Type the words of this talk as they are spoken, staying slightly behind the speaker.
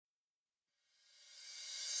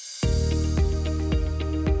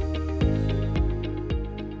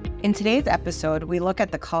In today's episode, we look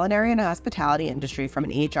at the culinary and hospitality industry from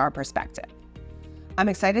an HR perspective. I'm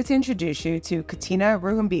excited to introduce you to Katina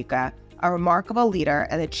Ruhumbika, a remarkable leader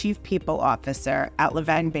and the Chief People Officer at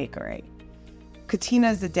Levain Bakery.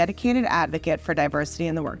 Katina is a dedicated advocate for diversity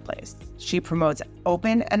in the workplace. She promotes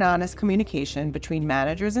open and honest communication between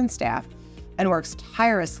managers and staff and works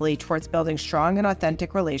tirelessly towards building strong and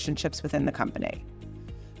authentic relationships within the company.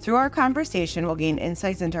 Through our conversation, we'll gain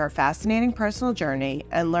insights into her fascinating personal journey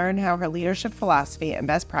and learn how her leadership philosophy and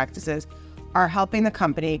best practices are helping the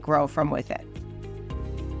company grow from within.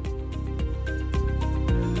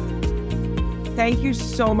 Thank you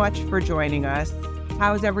so much for joining us.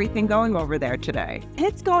 How's everything going over there today?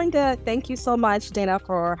 It's going good. Thank you so much, Dana,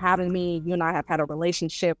 for having me. You and I have had a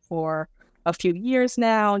relationship for a few years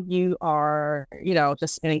now. You are,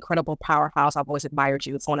 just an incredible powerhouse. I've always admired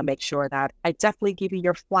you. So I want to make sure that I definitely give you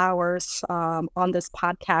your flowers on this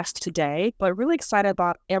podcast today. But really excited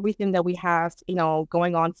about everything that we have,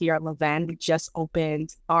 going on here at Levain. We just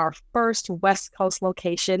opened our first West Coast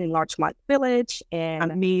location in Larchmont Village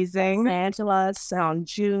and Amazing. Los Angeles on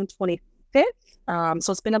June 25th.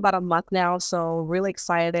 So it's been about a month now. So really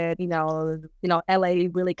excited. LA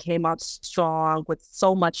really came out strong with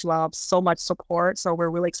so much love, so much support. So we're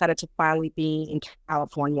really excited to finally be in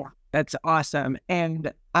California. That's awesome.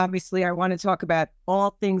 And obviously, I want to talk about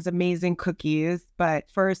all things amazing cookies. But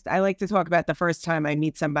first, I like to talk about the first time I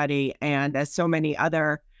meet somebody. And as so many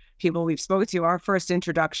other people we've spoken to, our first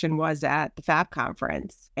introduction was at the FAP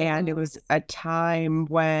conference. And it was a time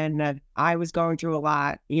when I was going through a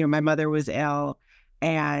lot. My mother was ill,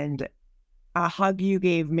 and a hug you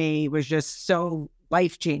gave me was just so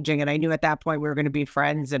life-changing. And I knew at that point we were going to be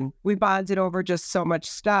friends, and we bonded over just so much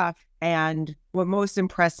stuff. And what most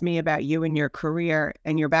impressed me about you and your career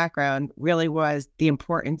and your background really was the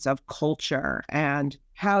importance of culture and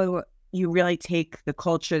how you really take the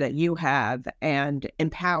culture that you have and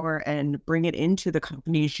empower and bring it into the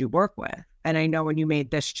companies you work with. And I know when you made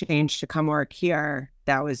this change to come work here,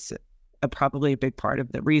 that was probably a big part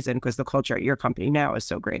of the reason, because the culture at your company now is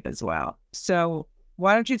so great as well. So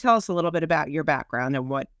why don't you tell us a little bit about your background and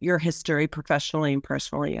what your history professionally and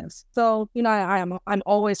personally is? So, I'm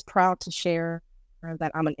always proud to share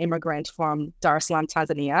that I'm an immigrant from Dar es Salaam,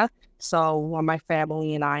 Tanzania. So my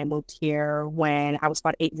family and I moved here when I was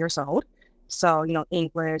about 8 years old. So,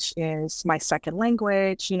 English is my second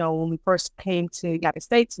language. When we first came to the United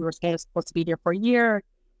States, we were supposed to be here for a year.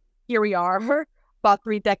 Here we are. About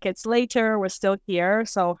 3 decades later, we're still here.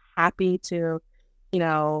 So happy to,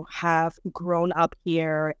 have grown up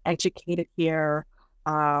here, educated here,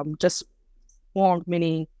 just formed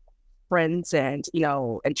many friends and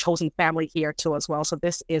chosen family here too as well. So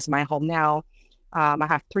this is my home now. I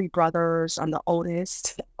have 3 brothers. I'm the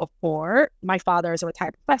oldest of 4. My father is a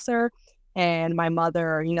retired professor, and my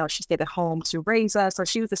mother, she stayed at home to raise us. So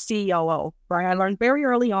she was a COO, right? I learned very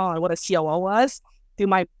early on what a COO was through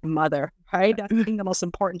my mother, right? That's the most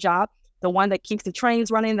important job. The one that keeps the trains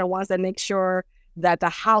running, the ones that make sure that the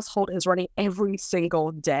household is running every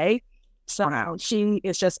single day. So She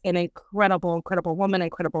is just an incredible woman,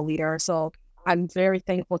 incredible leader. So I'm very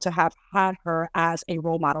thankful to have had her as a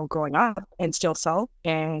role model growing up, and still so.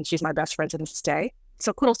 And she's my best friend to this day.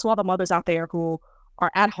 So kudos to all the mothers out there who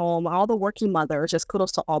are at home, all the working mothers, just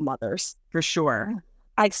kudos to all mothers. For sure.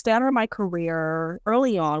 I started my career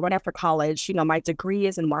early on, right after college. My degree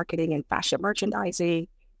is in marketing and fashion merchandising.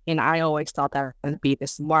 And I always thought that I would be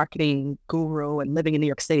this marketing guru and living in New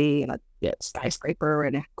York City in a skyscraper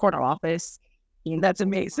and a corner office. That's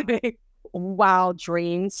amazing. Wild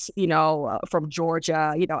dreams, from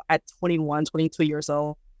Georgia, at 21, 22 years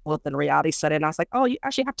old. Well, then reality set in. I was like, oh, you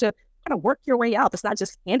actually have to kind of work your way out. It's not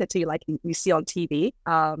just handed to you like you see on TV.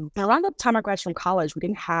 Around the time I graduated from college, we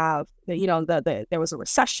didn't have, there was a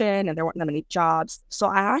recession and there weren't that many jobs. So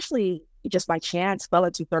I actually, just by chance, fell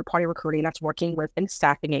into third-party recruiting. That's working with a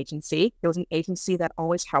staffing agency. It was an agency that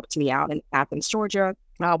always helped me out in Athens, Georgia,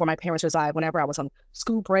 where my parents reside. Whenever I was on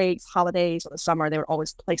school breaks, holidays, or the summer, they would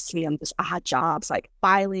always place me on just odd jobs like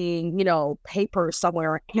filing, papers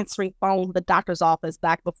somewhere, answering phones at the doctor's office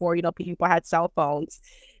back before, people had cell phones.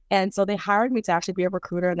 And so they hired me to actually be a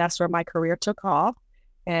recruiter, and that's where my career took off.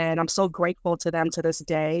 And I'm so grateful to them to this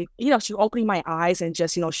day. She opening my eyes and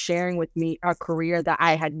just, sharing with me a career that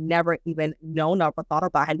I had never even known of or thought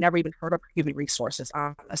about. I had never even heard of human resources,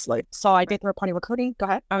 honestly. So I did third-party recruiting. Go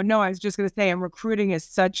ahead. Oh, no, I was just going to say, and recruiting is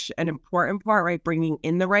such an important part, right? Bringing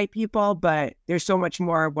in the right people, but there's so much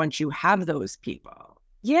more once you have those people.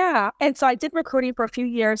 Yeah. And so I did recruiting for a few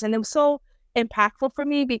years, and it was so impactful for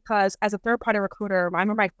me because as a third-party recruiter, I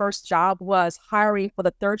remember my first job was hiring for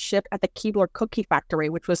the third shift at the Keebler Cookie Factory,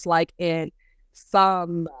 which was like in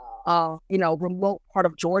some remote part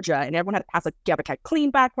of Georgia, and everyone had to pass a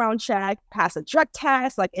clean background check, pass a drug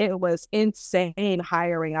test. Like, it was insane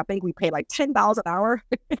hiring. I think we paid like $10 an hour.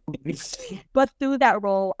 But through that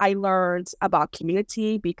role, I learned about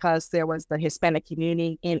community because there was the Hispanic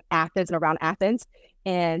community in Athens and around Athens.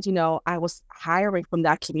 And, I was hiring from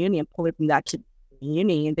that community and pulling from that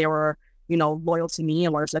community. And they were, loyal to me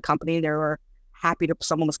and loyal to the company. They were happy that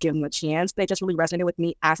someone was giving them a chance. They just really resonated with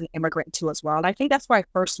me as an immigrant too as well. And I think that's where I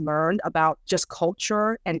first learned about just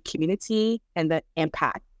culture and community and the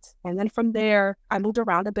impact. And then from there, I moved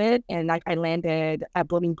around a bit and I landed at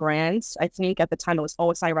Blooming Brands. I think at the time it was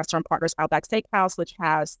OSI Restaurant Partners Outback Steakhouse, which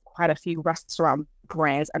has quite a few restaurant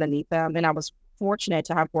brands underneath them. And I was fortunate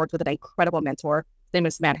to have worked with an incredible mentor. His name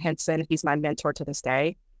is Matt Henson. He's my mentor to this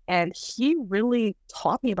day. And he really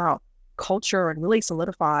taught me about culture and really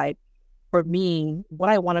solidified for me what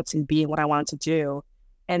I wanted to be and what I wanted to do.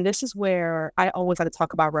 And this is where I always had to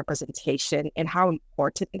talk about representation and how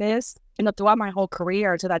important it is. Throughout my whole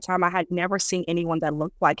career to that time, I had never seen anyone that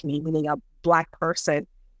looked like me, meaning a Black person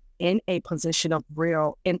in a position of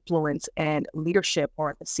real influence and leadership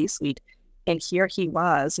or at the C-suite. And here he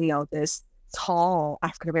was, this tall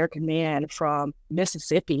African-American man from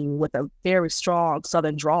Mississippi with a very strong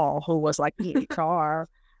Southern drawl who was like in HR.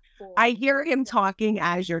 I hear him talking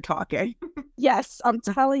as you're talking. Yes, I'm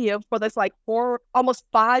telling you, for this almost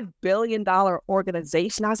 $5 billion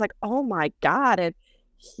organization, I was like, oh my God. And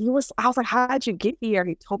I was like, how did you get here?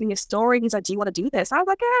 He told me his story. He's like, do you want to do this? I was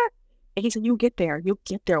like, eh. And he said, you'll get there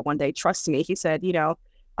one day. Trust me. He said,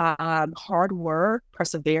 hard work,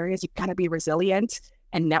 perseverance, you got to be resilient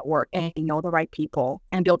and network and know the right people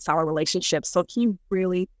and build solid relationships. So he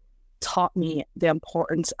really taught me the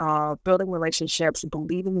importance of building relationships,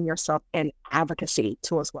 believing in yourself, and advocacy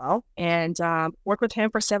too as well. And worked with him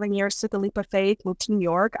for 7 years, took a leap of faith, moved to New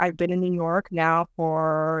York. I've been in New York now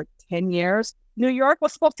for 10 years. New York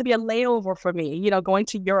was supposed to be a layover for me, going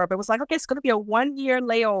to Europe. It was like, okay, it's going to be a 1-year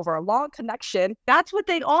layover, a long connection. That's what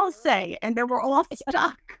they'd all say. And then we're all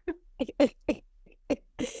stuck.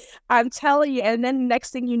 I'm telling you. And then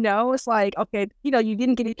next thing you know, it's like, okay, you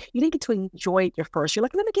didn't get to enjoy it your first. You're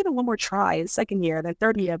like, let me give it one more try. Second year, then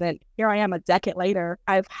third year, then here I am a decade later.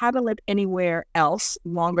 I haven't lived anywhere else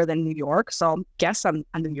longer than New York. So I guess I'm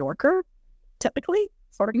a New Yorker, typically.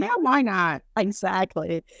 Sort of. Yeah, why not?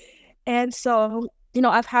 Exactly. And so,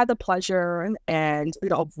 I've had the pleasure and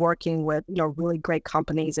of working with, really great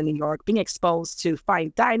companies in New York, being exposed to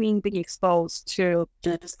fine dining, being exposed to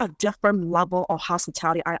just a different level of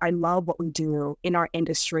hospitality. I love what we do in our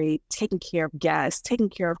industry, taking care of guests, taking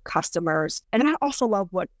care of customers. And I also love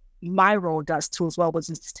what my role does too as well, which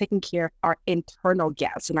is taking care of our internal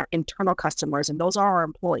guests and our internal customers. And those are our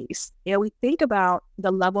employees. We think about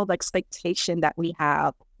the level of expectation that we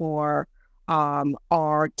have for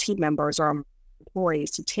our team members or our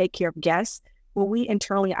employees to take care of guests. Well, we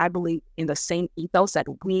internally, I believe in the same ethos that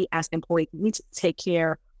we as employees need to take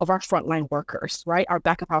care of our frontline workers, right? Our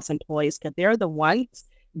back of house employees, because they're the ones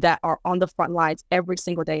that are on the front lines every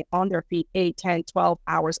single day, on their feet, 8, 10, 12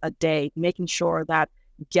 hours a day, making sure that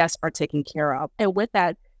guests are taken care of. And with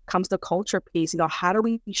that comes the culture piece. How do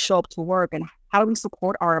we show up to work and how do we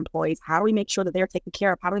support our employees? How do we make sure that they're taken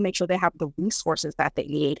care of? How do we make sure they have the resources that they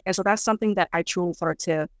need? And so that's something that I truly started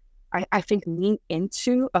to, I think, lean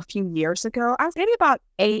into a few years ago. I was maybe about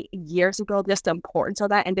 8 years ago, just the importance of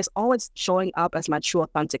that and just always showing up as my true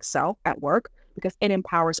authentic self at work because it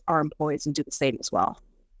empowers our employees to do the same as well.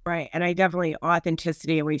 Right. And I definitely,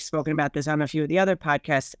 authenticity, and we've spoken about this on a few of the other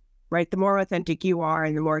podcasts, right? The more authentic you are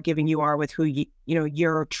and the more giving you are with who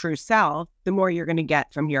your true self, the more you're going to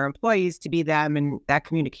get from your employees to be them. And that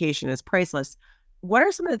communication is priceless. What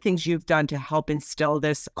are some of the things you've done to help instill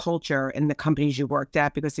this culture in the companies you worked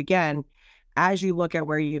at? Because again, as you look at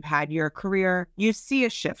where you've had your career, you see a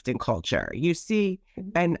shift in culture. You see,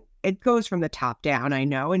 and it goes from the top down, I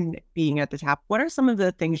know, and being at the top. What are some of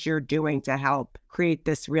the things you're doing to help create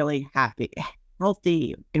this really happy,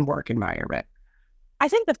 healthy work environment? I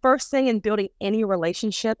think the first thing in building any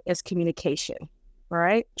relationship is communication,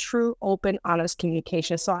 right? True, open, honest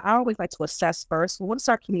communication. So I always like to assess first, what is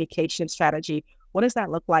our communication strategy? What does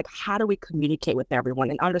that look like? How do we communicate with everyone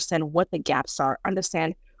and understand what the gaps are?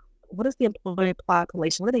 Understand what is the employee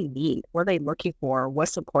population? What do they need? What are they looking for?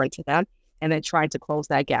 What's important to them? And then trying to close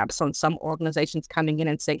that gap. So in some organizations coming in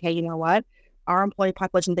and saying, hey, you know what? Our employee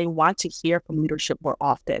population, they want to hear from leadership more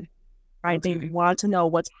often, right? They want to know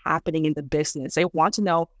what's happening in the business. They want to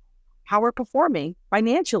know how we're performing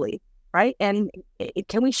financially, right? And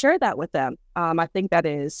can we share that with them? I think that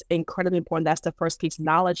is incredibly important. That's the first piece.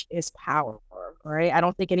 Knowledge is power, right? I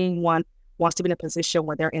don't think anyone wants to be in a position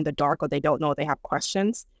where they're in the dark or they don't know they have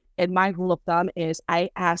questions. And my rule of thumb is I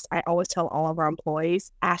always tell all of our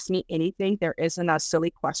employees, ask me anything. There isn't a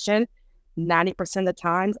silly question. 90% of the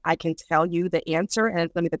times I can tell you the answer. And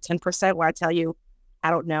it's only the 10% where I tell you,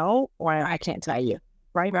 I don't know, or I can't tell you,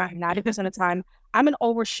 right? 90% of the time, I'm an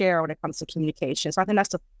overshare when it comes to communication. So I think that's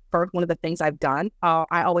the first one of the things I've done.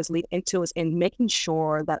 I always lead into is in making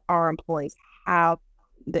sure that our employees have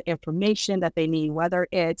the information that they need, whether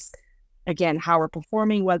it's, again, how we're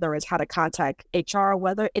performing, whether it's how to contact HR,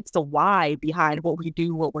 whether it's the why behind what we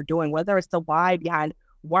do, what we're doing, whether it's the why behind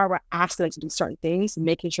why we're asking them to do certain things,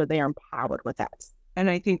 making sure they are empowered with that.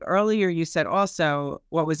 And I think earlier you said also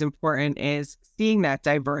what was important is seeing that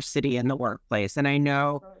diversity in the workplace. And I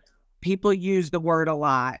know people use the word a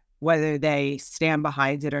lot, whether they stand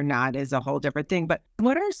behind it or not is a whole different thing. But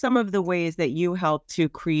what are some of the ways that you help to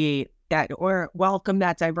create that or welcome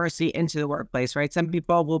that diversity into the workplace, right? Some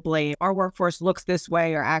people will blame our workforce looks this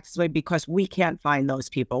way or acts this way because we can't find those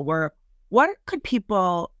people. What could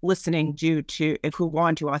people listening do if who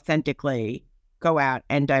want to authentically go out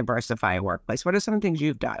and diversify a workplace? What are some things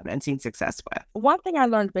you've done and seen success with? One thing I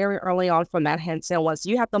learned very early on from Matt Henson was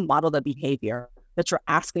you have to model the behavior that you're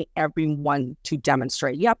asking everyone to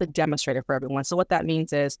demonstrate. You have to demonstrate it for everyone. So what that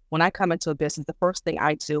means is when I come into a business, the first thing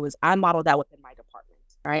I do is I model that within my department.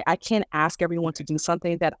 Right? I can't ask everyone to do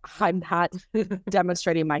something that I'm not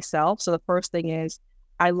demonstrating myself. So the first thing is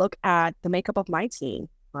I look at the makeup of my team,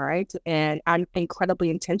 all right? And I'm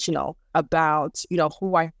incredibly intentional about,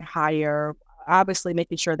 who I hire, obviously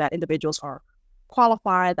making sure that individuals are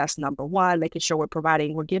qualified. That's number one, making sure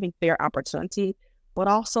we're giving fair opportunity, but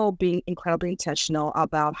also being incredibly intentional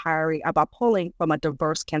about pulling from a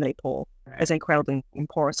diverse candidate pool is incredibly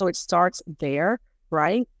important. So it starts there,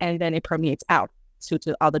 right? And then it permeates out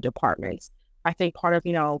to other departments. I think part of,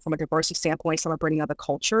 from a diversity standpoint, celebrating other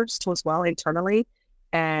cultures too as well internally.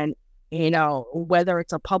 And, whether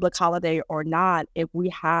it's a public holiday or not, if we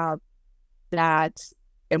have that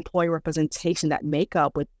employee representation, that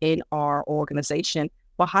makeup within our organization,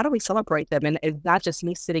 well, how do we celebrate them? And it's not just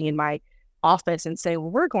me sitting in my office and saying,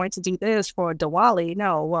 well, we're going to do this for Diwali.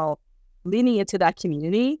 No, well, leaning into that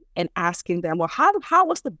community and asking them, well, how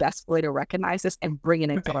was the best way to recognize this and bring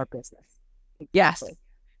it into our business? Yes.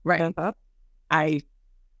 Right. I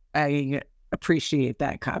appreciate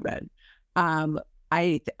that comment.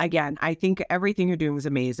 I think everything you're doing is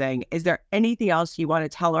amazing. Is there anything else you want to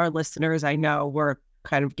tell our listeners? I know we're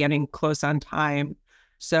kind of getting close on time.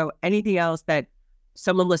 So anything else that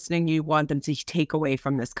someone listening, you want them to take away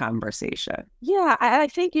from this conversation? Yeah, I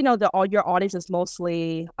think, your audience is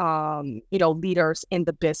mostly, leaders in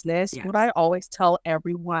the business. Yes. What I always tell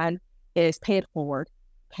everyone is pay it forward.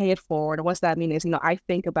 Pay it forward. What's that mean is, I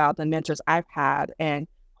think about the mentors I've had and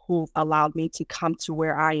who've allowed me to come to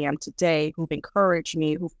where I am today, who've encouraged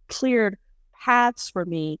me, who've cleared paths for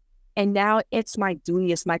me. And now it's my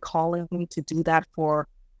duty, it's my calling to do that for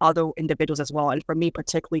other individuals as well. And for me,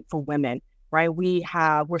 particularly for women, right?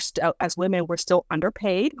 As women, we're still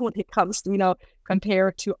underpaid when it comes to,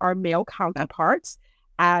 compared to our male counterparts,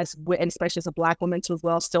 and especially as a Black woman too as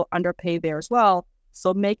well, still underpaid there as well.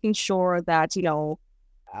 So making sure that,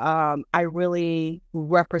 I really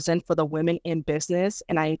represent for the women in business,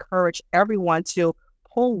 and I encourage everyone to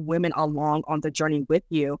pull women along on the journey with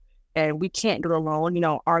you. And we can't do it alone.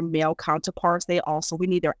 Our male counterparts, we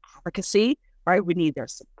need their advocacy, right? We need their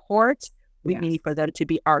support. We need for them to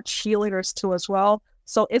be our cheerleaders too as well.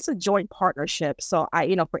 So it's a joint partnership. So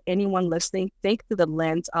for anyone listening, think through the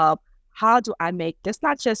lens of how do I make this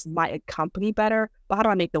not just my company better, but how do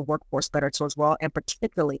I make the workforce better too as well, and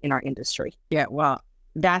particularly in our industry. Yeah, well,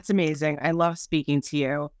 that's amazing. I love speaking to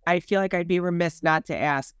you. I feel like I'd be remiss not to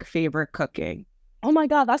ask favorite cooking. Oh my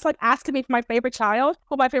God, that's like asking me for my favorite child.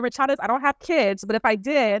 Who my favorite child is. I don't have kids, but if I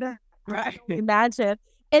did, right, imagine.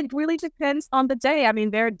 It really depends on the day. I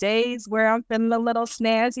mean, there are days where I'm feeling a little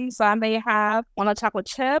snazzy, so I may have on a chocolate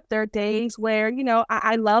chip. There are days where,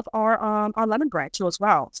 I love our lemon bread too as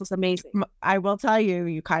well. So it's amazing. I will tell you,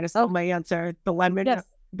 you kind of stole my answer. The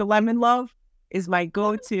lemon loaf is my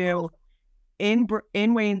go-to in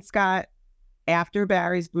Wainscott after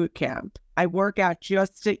Barry's boot camp. I work out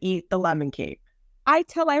just to eat the lemon cake. I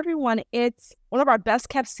tell everyone it's one of our best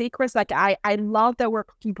kept secrets. Like I love that we're a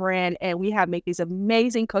cookie brand and we make these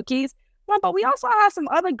amazing cookies. But we also have some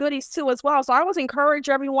other goodies too as well. So I always encourage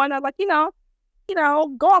everyone to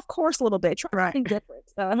go off course a little bit. Try something different.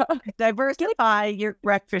 Diversify your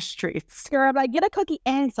breakfast treats. Girl, get a cookie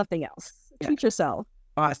and something else. Treat yourself.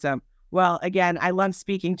 Awesome. Well, again, I love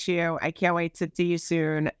speaking to you. I can't wait to see you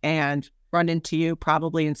soon and run into you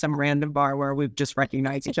probably in some random bar where we've just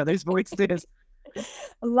recognized each other's voices.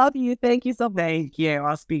 Love you. Thank you so much. Thank you.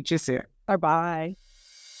 I'll speak to you soon. Bye-bye.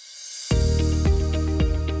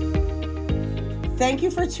 Thank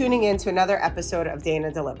you for tuning in to another episode of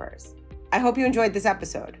Dana Delivers. I hope you enjoyed this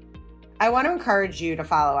episode. I want to encourage you to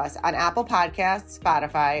follow us on Apple Podcasts,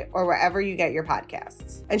 Spotify, or wherever you get your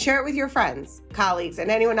podcasts. And share it with your friends, colleagues,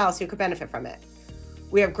 and anyone else who could benefit from it.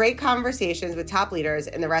 We have great conversations with top leaders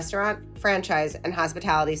in the restaurant, franchise, and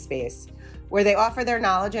hospitality space, where they offer their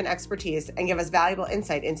knowledge and expertise and give us valuable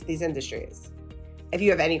insight into these industries. If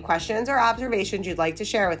you have any questions or observations you'd like to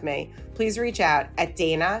share with me, please reach out at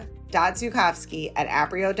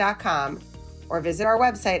dana.zukovsky@aprio.com or visit our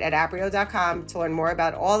website at aprio.com to learn more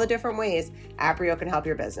about all the different ways Aprio can help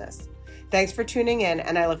your business. Thanks for tuning in,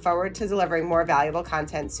 and I look forward to delivering more valuable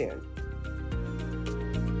content soon.